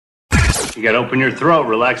You gotta open your throat,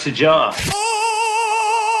 relax your jaw.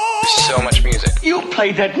 So much music. You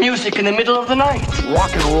played that music in the middle of the night.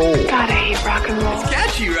 Rock and roll. God, I hate rock and roll. It's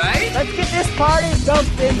catchy, right? Let's get this party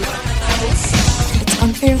jumping. It's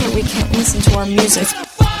unfair that we can't listen to our music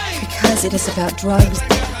because it is about drugs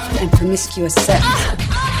and promiscuous sex.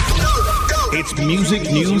 It's music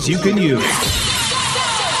news you can use.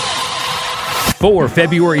 For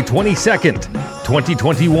February 22nd,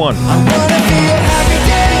 2021. I'm gonna feel happy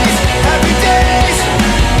days, happy days,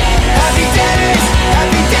 happy days,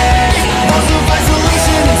 happy days. Also find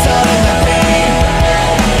solution inside of my pain,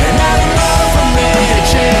 and I don't know if I'm ready to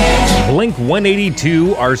change.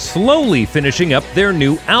 Blink-182 are slowly finishing up their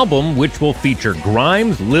new album, which will feature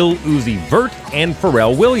Grimes, Lil Uzi Vert, and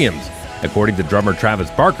Pharrell Williams. According to drummer Travis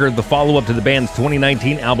Barker, the follow-up to the band's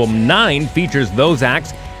 2019 album 9 features those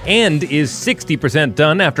acts and is 60%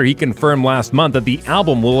 done after he confirmed last month that the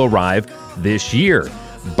album will arrive this year.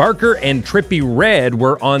 Barker and Trippie Redd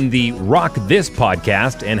were on the Rock This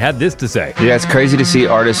podcast and had this to say. Yeah, it's crazy to see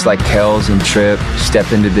artists like Kells and Tripp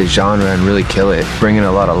step into this genre and really kill it, bringing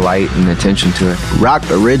a lot of light and attention to it. Rock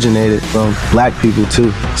originated from black people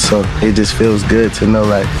too, so it just feels good to know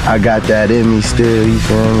like I got that in me still, you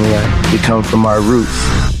feel me? Like it comes from our roots.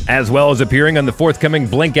 As well as appearing on the forthcoming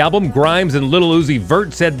Blink album, Grimes and Lil Uzi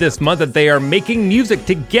Vert said this month that they are making music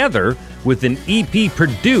together with an EP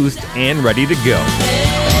produced and ready to go.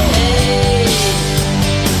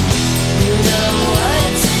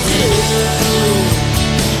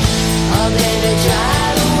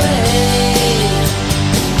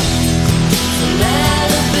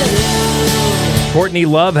 Courtney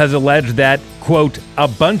Love has alleged that, quote, a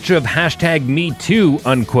bunch of #MeToo,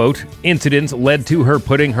 unquote, incidents led to her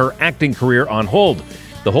putting her acting career on hold.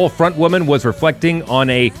 The whole frontwoman was reflecting on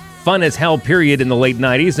a fun-as-hell period in the late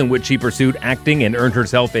 90s in which she pursued acting and earned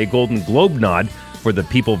herself a Golden Globe nod for The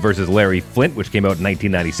People vs. Larry Flynt, which came out in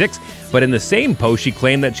 1996. But in the same post, she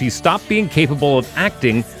claimed that she stopped being capable of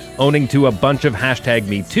acting, owing to a bunch of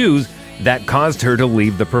 #MeToos that caused her to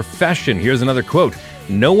leave the profession. Here's another quote.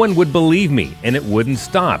 No one would believe me, and it wouldn't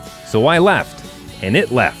stop. So I left, and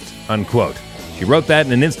it left, unquote. She wrote that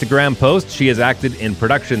in an Instagram post. She has acted in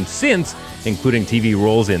production since, including TV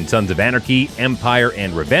roles in Sons of Anarchy, Empire,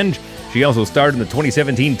 and Revenge. She also starred in the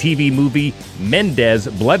 2017 TV movie Mendez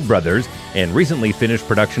Blood Brothers, and recently finished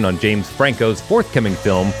production on James Franco's forthcoming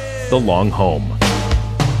film, The Long Home.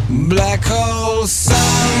 Black hole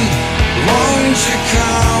sun, won't you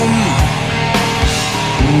come?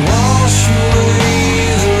 Wash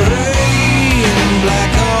away the rain.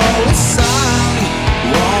 Black hole sun,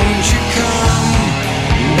 won't you come?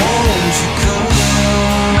 Won't you come?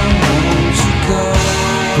 Won't you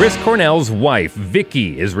come? Chris Cornell's wife,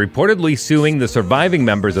 Vicky, is reportedly suing the surviving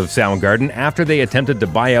members of Soundgarden after they attempted to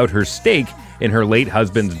buy out her stake in her late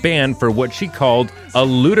husband's band for what she called a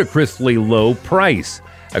ludicrously low price.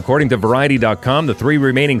 According to Variety.com, the 3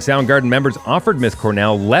 remaining Soundgarden members offered Miss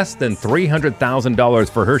Cornell less than $300,000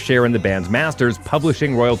 for her share in the band's masters,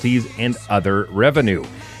 publishing royalties, and other revenue.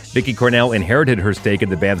 Vicky Cornell inherited her stake in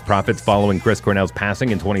the band's profits following Chris Cornell's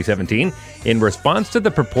passing in 2017. In response to the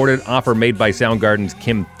purported offer made by Soundgarden's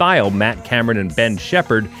Kim Thayil, Matt Cameron, and Ben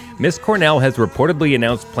Shepherd, Miss Cornell has reportedly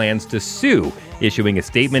announced plans to sue, issuing a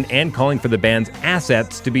statement and calling for the band's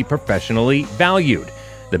assets to be professionally valued.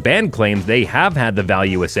 The band claims they have had the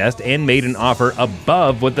value assessed and made an offer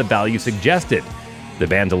above what the value suggested. The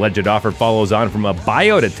band's alleged offer follows on from a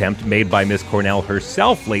buyout attempt made by Miss Cornell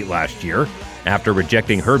herself late last year. After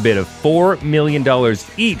rejecting her bid of $4 million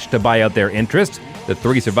each to buy out their interest, the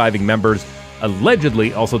 3 surviving members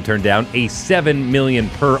allegedly also turned down a $7 million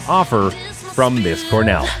per offer from Miss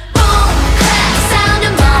Cornell.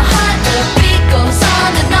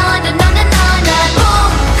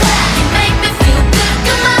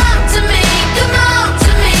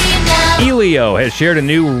 Elio has shared a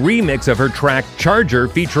new remix of her track Charger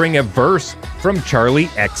featuring a verse from Charli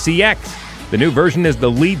XCX. The new version is the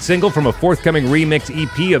lead single from a forthcoming remix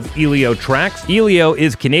EP of Elio tracks. Elio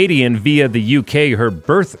is Canadian via the UK, her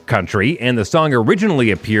birth country, and the song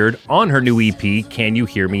originally appeared on her new EP, Can You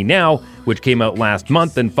Hear Me Now, which came out last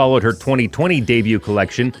month and followed her 2020 debut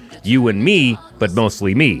collection, You and Me, but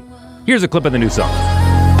Mostly Me. Here's a clip of the new song.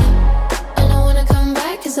 I don't wanna come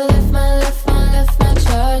back 'cause I left my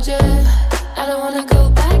charger. I don't wanna go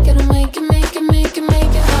back and make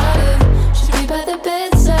it harder. Should be by the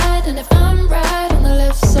bedside, and if I'm right on the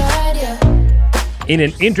left side, yeah. In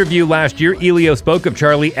an interview last year, Elio spoke of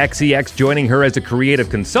Charli XCX joining her as a creative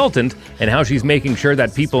consultant and how she's making sure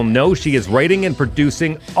that people know she is writing and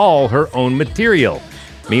producing all her own material.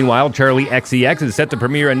 Meanwhile, Charli XCX is set to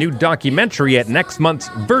premiere a new documentary at next month's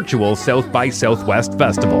virtual South by Southwest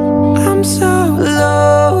Festival. seem so lonely.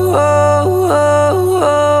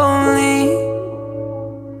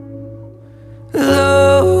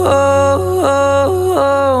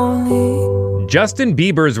 Justin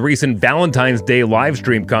Bieber's recent Valentine's Day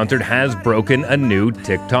livestream concert has broken a new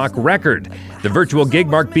TikTok record. The virtual gig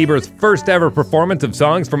marked Bieber's first ever performance of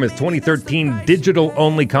songs from his 2013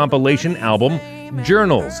 digital-only compilation album,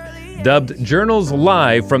 Journals. Dubbed Journals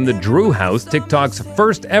Live from the Drew House, TikTok's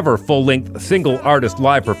first ever full-length single artist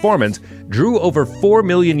live performance drew over 4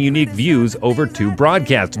 million unique views over 2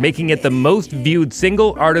 broadcasts, making it the most viewed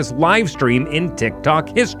single artist live stream in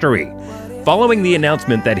TikTok history. Following the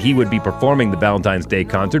announcement that he would be performing the Valentine's Day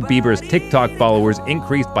concert, Bieber's TikTok followers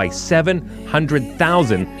increased by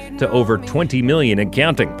 700,000 to over 20 million and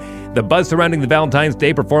counting. The buzz surrounding the Valentine's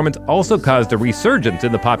Day performance also caused a resurgence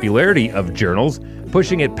in the popularity of Journals,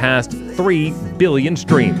 pushing it past 3 billion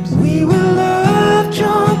streams. We were love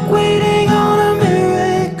drunk, waiting on a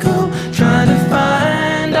miracle, trying to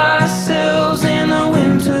find ourselves in the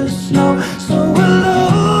winter snow. So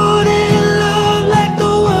alone in love, like the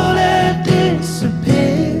world had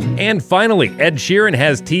disappeared. And finally, Ed Sheeran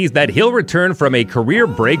has teased that he'll return from a career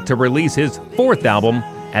break to release his 4th album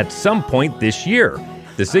at some point this year.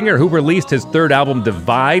 The singer, who released his 3rd album,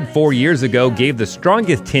 Divide, 4 years ago, gave the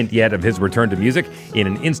strongest hint yet of his return to music in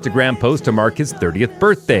an Instagram post to mark his 30th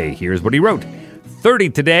birthday. Here's what he wrote.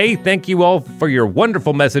 30 today. Thank you all for your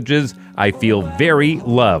wonderful messages. I feel very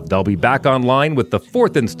loved. I'll be back online with the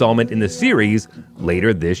 4th installment in the series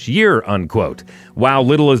later this year, unquote. While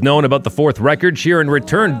little is known about the 4th record, Sheeran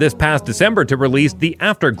returned this past December to release The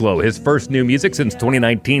Afterglow, his first new music since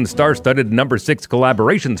 2019's star-studded number 6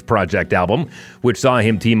 Collaborations Project album, which saw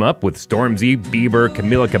him team up with Stormzy, Bieber,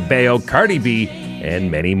 Camila Cabello, Cardi B,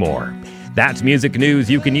 and many more. That's music news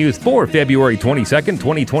you can use for February 22nd,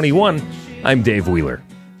 2021. I'm Dave Wheeler.